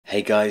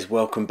Hey guys,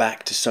 welcome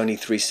back to Sony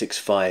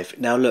 365.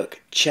 Now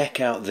look, check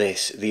out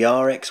this, the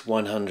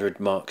RX100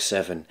 Mark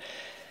VII.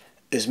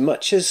 As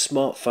much as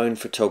smartphone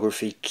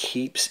photography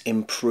keeps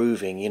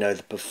improving,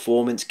 the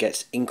performance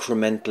gets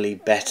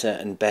incrementally better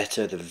and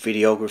better, the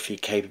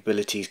videography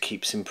capabilities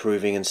keeps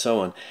improving and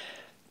so on.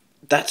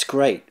 That's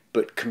great,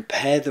 but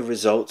compare the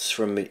results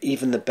from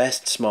even the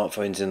best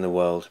smartphones in the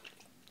world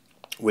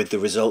with the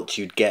results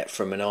you'd get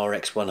from an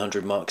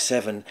RX100 Mark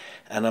VII,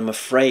 and I'm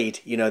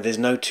afraid, there's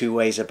no two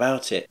ways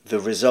about it.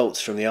 The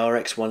results from the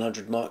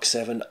RX100 Mark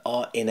VII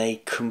are in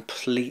a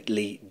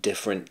completely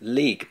different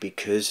league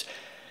because,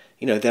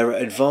 there are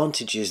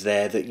advantages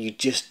there that you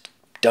just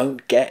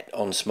don't get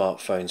on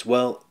smartphones.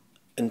 Well,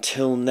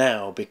 until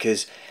now,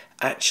 because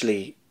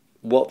actually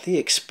what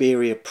the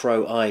Xperia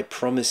Pro-I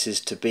promises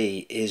to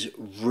be is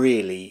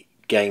really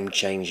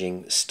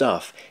game-changing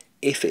stuff.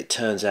 If it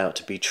turns out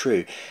to be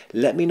true,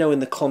 let me know in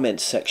the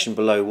comments section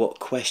below what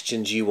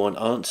questions you want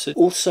answered.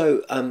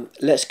 Also,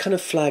 let's kind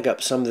of flag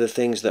up some of the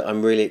things that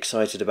I'm really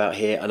excited about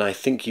here, and I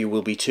think you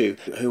will be too,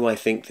 who I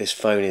think this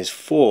phone is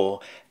for,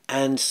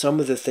 and some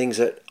of the things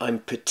that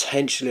I'm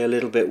potentially a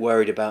little bit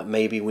worried about.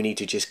 Maybe we need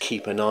to just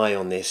keep an eye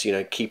on this,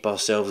 keep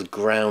ourselves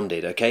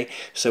grounded, okay?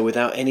 So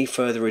without any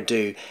further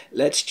ado,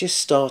 let's just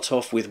start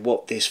off with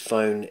what this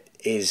phone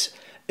is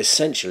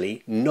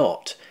essentially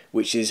not,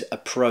 which is a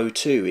Pro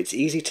 2. It's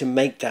easy to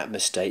make that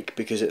mistake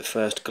because at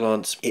first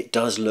glance it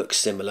does look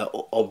similar.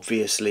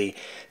 Obviously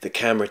the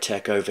camera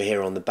tech over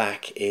here on the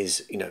back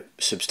is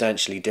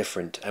substantially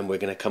different, and we're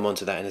going to come on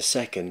to that in a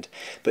second,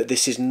 but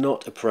this is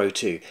not a Pro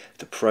 2.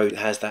 The Pro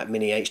has that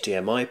mini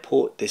HDMI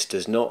port, this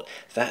does not.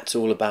 That's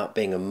all about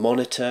being a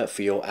monitor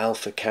for your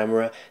alpha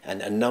camera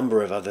and a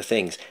number of other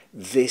things.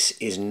 This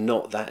is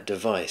not that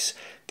device.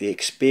 The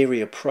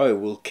Xperia Pro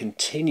will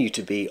continue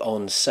to be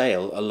on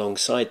sale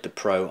alongside the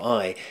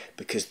Pro-I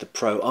because the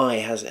Pro-I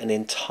has an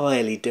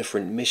entirely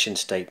different mission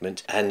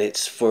statement and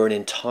it's for an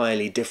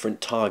entirely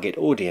different target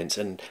audience,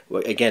 and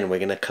again we're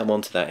going to come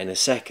on to that in a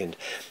second.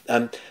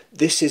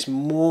 This is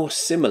more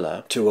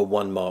similar to a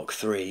 1 Mark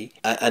III,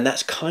 and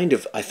that's kind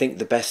of, I think,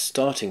 the best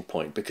starting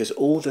point, because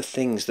all the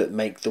things that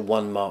make the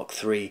 1 Mark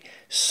III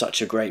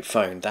such a great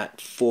phone, that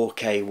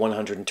 4K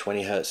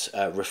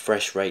 120Hz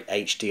refresh rate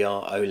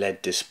HDR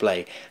OLED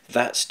display,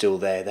 that's still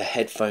there. The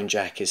headphone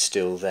jack is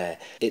still there.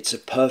 It's a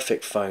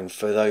perfect phone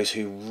for those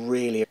who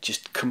really are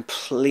just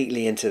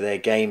completely into their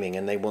gaming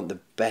and they want the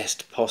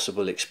best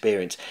possible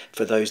experience,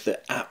 for those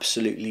that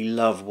absolutely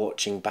love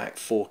watching back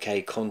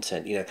 4K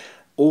content.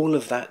 All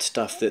of that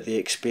stuff that the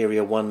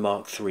Xperia 1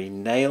 Mark III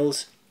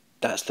nails,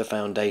 that's the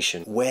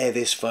foundation. Where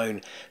this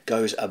phone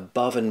goes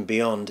above and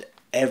beyond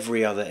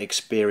every other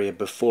Xperia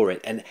before it,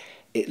 and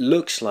it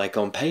looks like,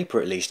 on paper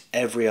at least,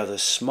 every other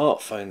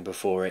smartphone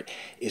before it,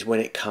 is when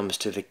it comes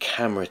to the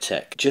camera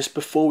tech. Just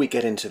before we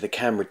get into the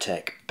camera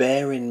tech,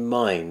 bear in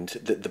mind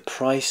that the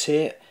price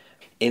here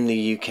in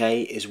the UK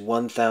is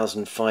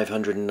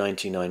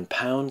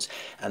 £1,599,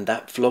 and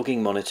that vlogging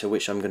monitor,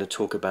 which I'm going to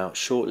talk about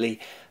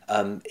shortly,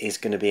 is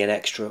going to be an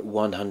extra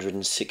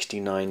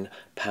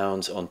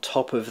 £169 on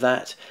top of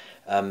that.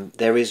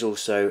 There is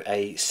also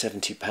a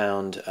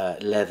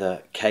 £70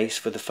 leather case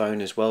for the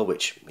phone as well,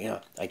 which,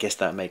 I guess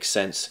that makes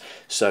sense.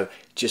 So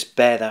just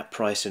bear that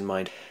price in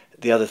mind.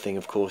 The other thing,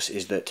 of course,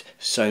 is that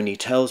Sony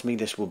tells me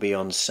this will be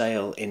on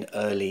sale in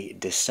early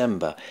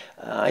December.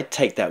 I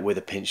take that with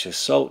a pinch of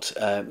salt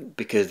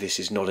because this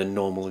is not a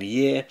normal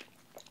year.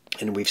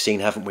 And we've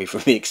seen, haven't we,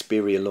 from the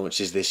Xperia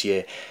launches this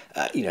year,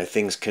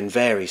 things can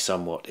vary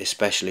somewhat,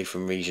 especially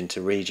from region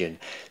to region.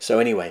 So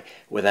anyway,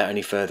 without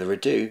any further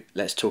ado,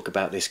 let's talk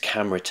about this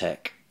camera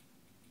tech.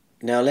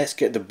 Now let's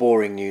get the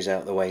boring news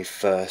out of the way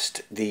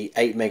first. The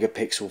 8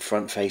 megapixel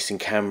front-facing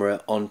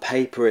camera, on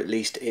paper at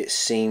least, it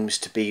seems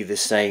to be the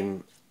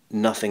same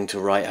nothing to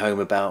write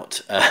home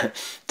about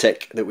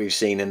tech that we've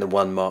seen in the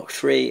 1 Mark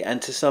III, and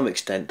to some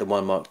extent the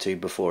 1 Mark II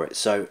before it.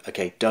 So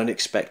okay, don't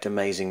expect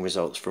amazing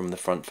results from the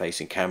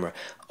front-facing camera.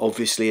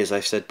 Obviously, as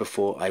I've said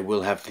before, I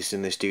will have this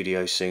in the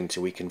studio soon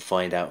so we can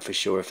find out for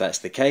sure if that's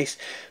the case.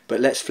 But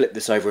let's flip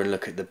this over and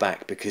look at the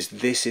back, because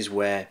this is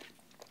where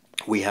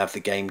we have the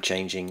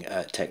game-changing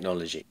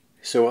technology.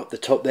 So up the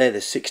top there, the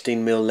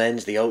 16mm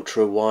lens, the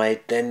ultra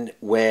wide, then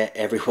where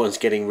everyone's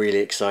getting really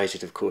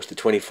excited, of course, the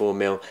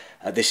 24mm.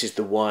 This is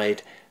the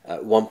wide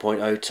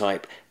 1.0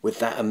 type with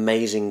that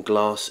amazing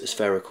glass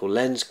spherical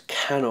lens.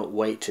 Cannot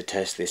wait to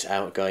test this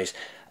out, guys.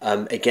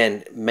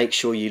 Again, make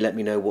sure you let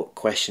me know what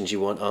questions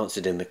you want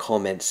answered in the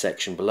comments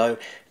section below.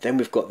 Then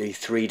we've got the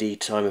 3D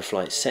time of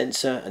flight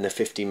sensor and the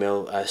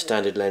 50mm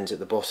standard lens at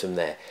the bottom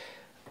there.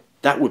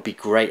 That would be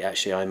great,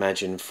 actually, I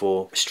imagine,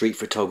 for street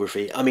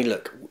photography. I mean,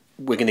 look,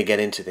 we're going to get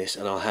into this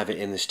and I'll have it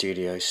in the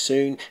studio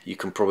soon. You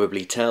can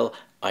probably tell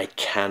I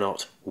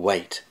cannot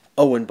wait.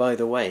 Oh, and by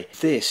the way,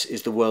 this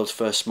is the world's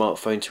first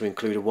smartphone to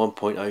include a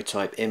 1.0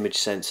 type image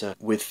sensor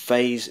with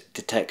phase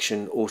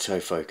detection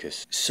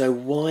autofocus. So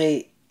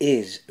why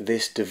is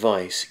this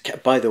device,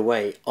 by the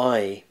way,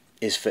 I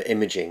is for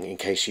imaging, in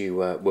case you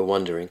were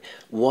wondering,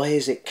 why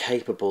is it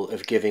capable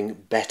of giving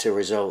better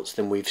results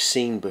than we've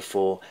seen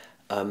before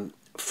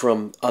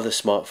from other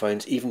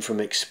smartphones, even from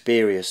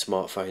Xperia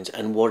smartphones.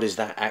 And what does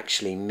that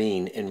actually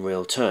mean in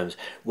real terms?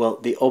 Well,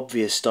 the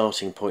obvious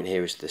starting point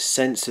here is the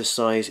sensor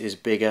size is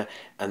bigger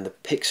and the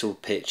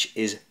pixel pitch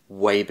is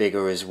way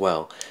bigger as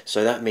well.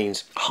 So that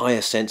means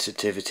higher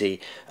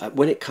sensitivity.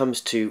 When it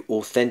comes to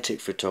authentic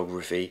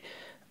photography,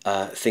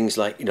 things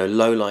like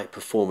low light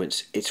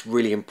performance, it's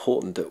really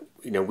important that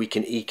we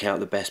can eke out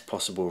the best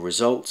possible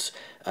results.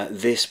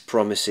 This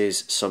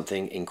promises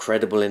something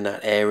incredible in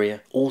that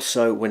area.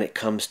 Also, when it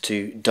comes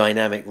to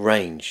dynamic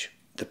range,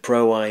 the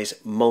Pro-I's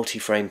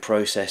multi-frame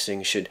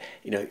processing should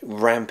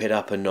ramp it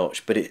up a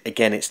notch. But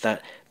again, it's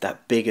that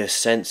bigger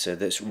sensor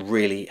that's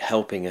really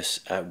helping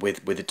us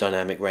with the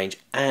dynamic range,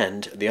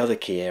 and the other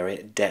key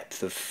area,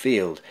 depth of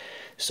field.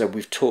 So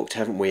we've talked,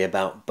 haven't we,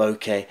 about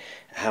bokeh,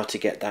 how to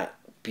get that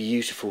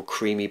beautiful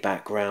creamy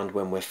background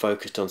when we're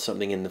focused on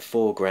something in the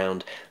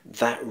foreground.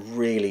 That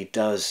really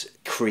does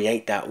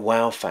create that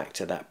wow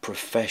factor, that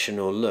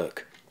professional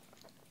look.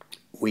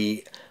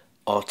 We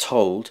are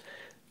told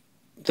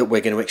that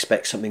we're going to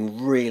expect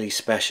something really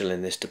special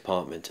in this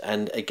department.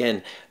 And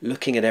again,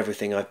 looking at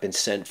everything I've been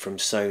sent from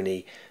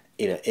Sony,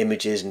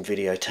 images and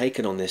video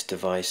taken on this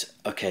device,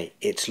 okay,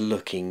 it's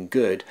looking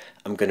good.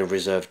 I'm going to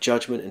reserve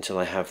judgment until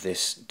I have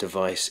this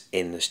device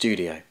in the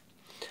studio.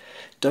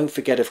 Don't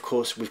forget, of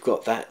course, we've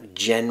got that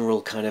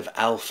general kind of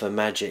alpha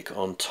magic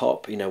on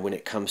top, when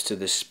it comes to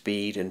the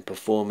speed and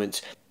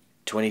performance.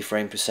 20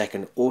 frames per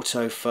second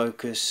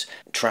autofocus,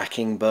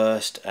 tracking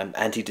burst,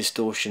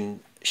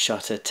 anti-distortion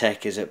shutter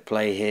tech is at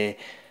play here.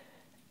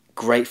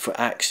 Great for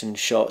action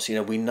shots.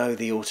 We know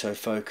the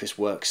autofocus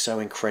works so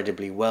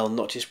incredibly well,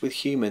 not just with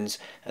humans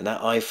and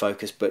that eye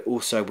focus, but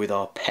also with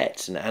our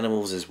pets and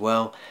animals as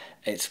well.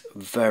 It's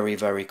very,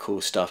 very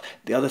cool stuff.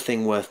 The other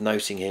thing worth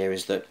noting here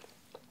is that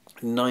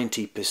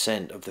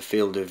 90% of the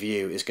field of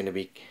view is going to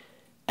be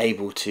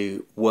able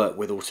to work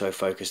with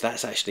autofocus.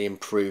 That's actually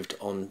improved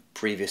on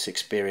previous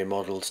Xperia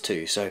models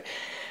too. So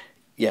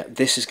yeah,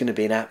 this is going to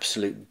be an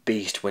absolute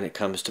beast when it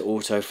comes to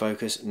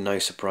autofocus. No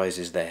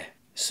surprises there.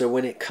 So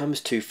when it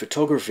comes to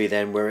photography,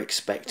 then we're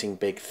expecting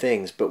big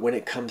things, but when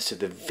it comes to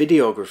the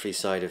videography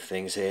side of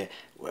things here,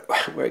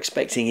 we're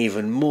expecting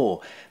even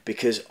more,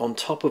 because on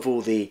top of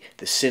all the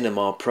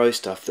Cinema Pro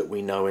stuff that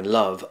we know and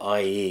love,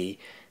 i.e.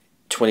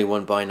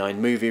 21:9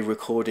 movie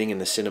recording in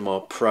the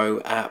Cinema Pro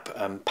app,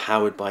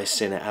 powered by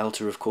Cine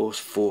Alta, of course,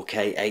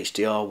 4K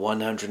HDR,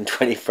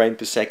 120 frames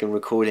per second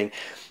recording,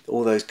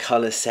 all those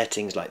color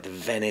settings like the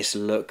Venice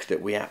look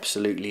that we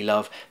absolutely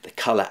love, the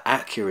color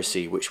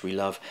accuracy which we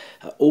love,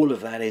 all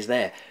of that is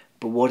there.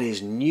 But what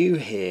is new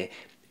here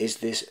is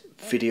this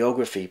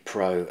Videography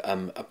Pro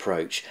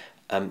approach.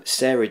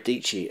 Sarah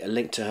Dici, a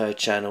link to her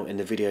channel in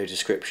the video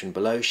description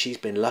below. She's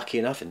been lucky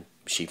enough, and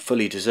she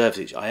fully deserves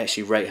it. I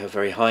actually rate her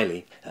very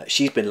highly.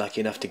 She's been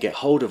lucky enough to get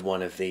hold of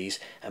one of these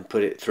and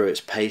put it through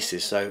its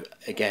paces. So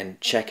again,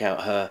 check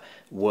out her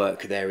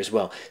work there as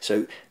well.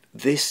 So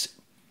this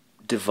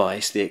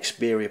device, the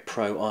Xperia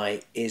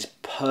Pro-I, is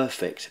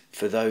perfect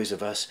for those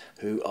of us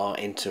who are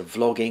into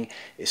vlogging,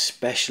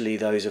 especially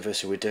those of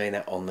us who are doing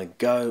that on the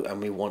go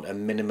and we want a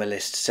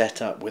minimalist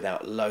setup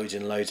without loads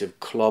and loads of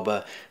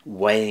clobber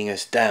weighing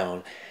us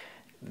down.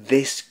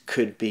 This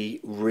could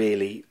be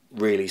really,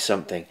 really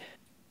something.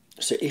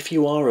 So if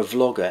you are a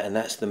vlogger and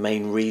that's the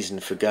main reason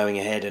for going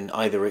ahead and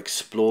either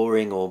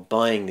exploring or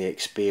buying the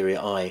Xperia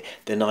I,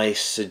 then I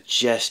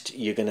suggest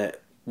you're going to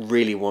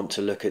really want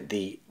to look at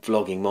the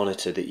vlogging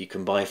monitor that you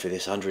can buy for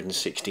this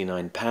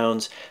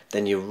 £169.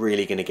 Then you're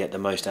really going to get the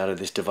most out of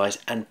this device,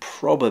 and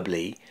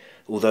probably,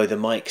 although the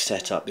mic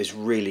setup is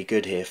really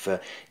good here for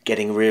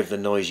getting rid of the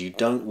noise you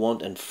don't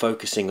want and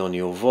focusing on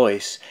your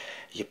voice,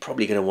 you're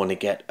probably going to want to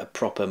get a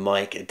proper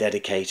mic, a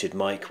dedicated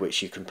mic,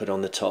 which you can put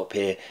on the top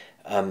here.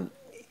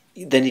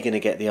 Then you're going to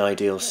get the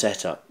ideal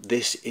setup.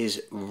 This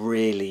is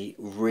really,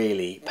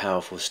 really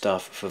powerful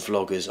stuff for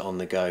vloggers on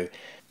the go,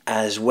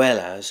 as well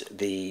as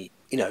the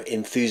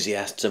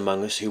enthusiasts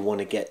among us who want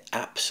to get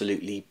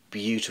absolutely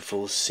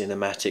beautiful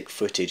cinematic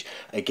footage.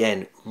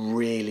 Again,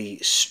 really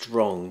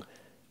strong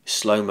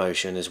slow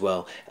motion as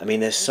well. I mean,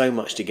 there's so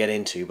much to get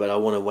into, but I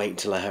want to wait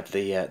until I have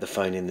the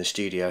phone in the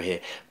studio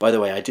here. By the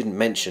way, I didn't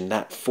mention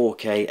that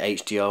 4K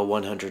HDR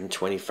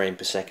 120 frame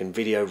per second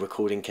video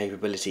recording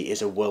capability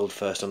is a world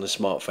first on the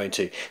smartphone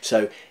too.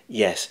 So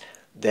yes,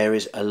 there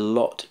is a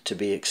lot to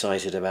be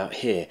excited about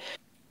here.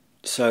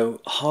 So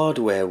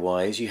hardware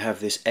wise, you have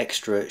this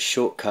extra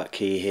shortcut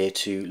key here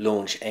to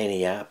launch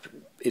any app.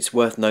 It's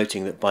worth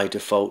noting that by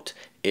default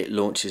it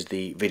launches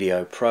the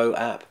Video Pro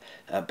app,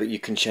 but you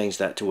can change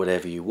that to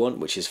whatever you want,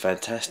 which is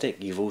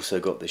fantastic. You've also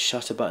got the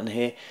shutter button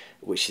here,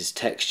 which is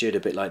textured a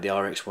bit like the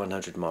RX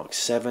 100 Mark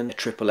 7,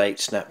 888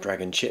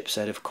 Snapdragon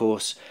chipset, of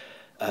course.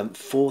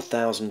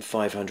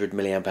 4,500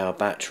 milliamp hour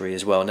battery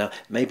as well. Now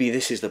maybe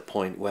this is the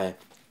point where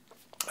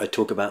I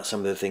talk about some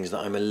of the things that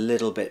I'm a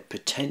little bit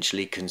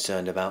potentially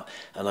concerned about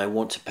and I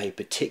want to pay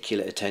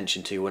particular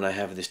attention to when I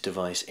have this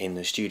device in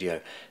the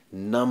studio.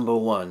 Number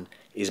one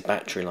is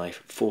battery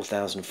life.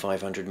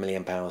 4,500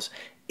 milliamp hours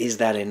is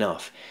that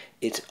enough?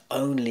 It's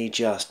only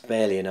just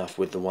barely enough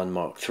with the 1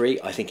 Mark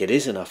III. I think it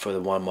is enough for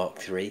the 1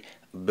 Mark III,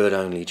 but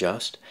only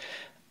just.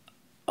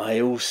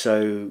 I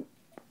also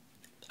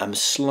am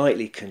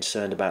slightly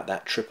concerned about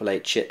that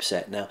 888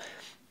 chipset. Now,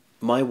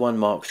 my 1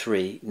 Mark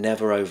III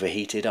never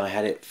overheated. I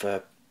had it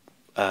for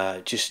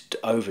just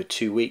over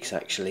 2 weeks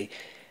actually.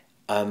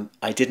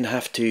 I didn't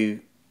have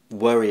to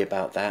worry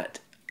about that.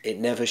 It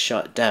never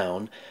shut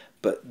down,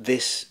 but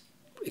this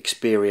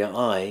Xperia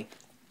I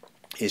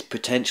is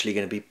potentially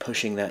going to be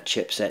pushing that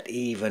chipset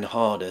even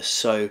harder,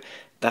 so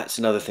that's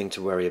another thing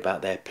to worry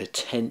about there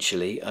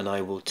potentially, and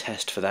I will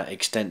test for that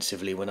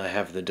extensively when I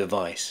have the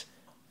device.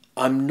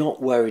 I'm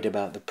not worried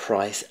about the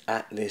price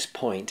at this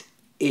point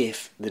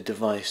if the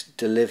device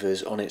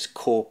delivers on its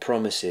core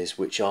promises,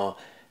 which are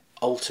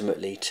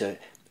ultimately to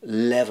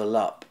level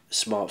up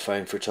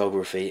smartphone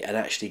photography and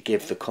actually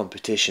give the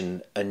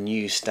competition a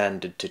new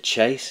standard to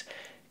chase.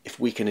 If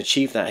we can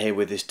achieve that here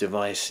with this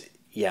device,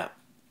 yeah,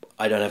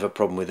 I don't have a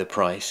problem with the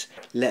price.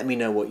 Let me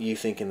know what you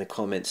think in the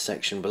comments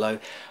section below.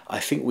 I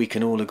think we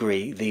can all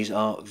agree these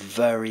are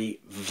very,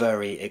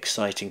 very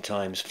exciting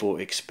times for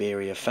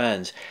Xperia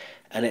fans,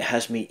 and it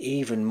has me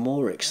even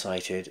more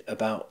excited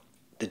about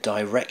the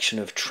direction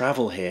of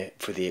travel here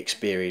for the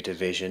Xperia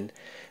division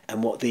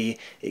and what the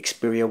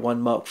Xperia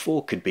 1 Mark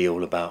IV could be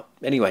all about.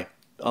 Anyway,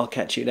 I'll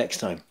catch you next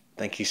time.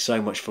 Thank you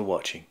so much for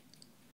watching.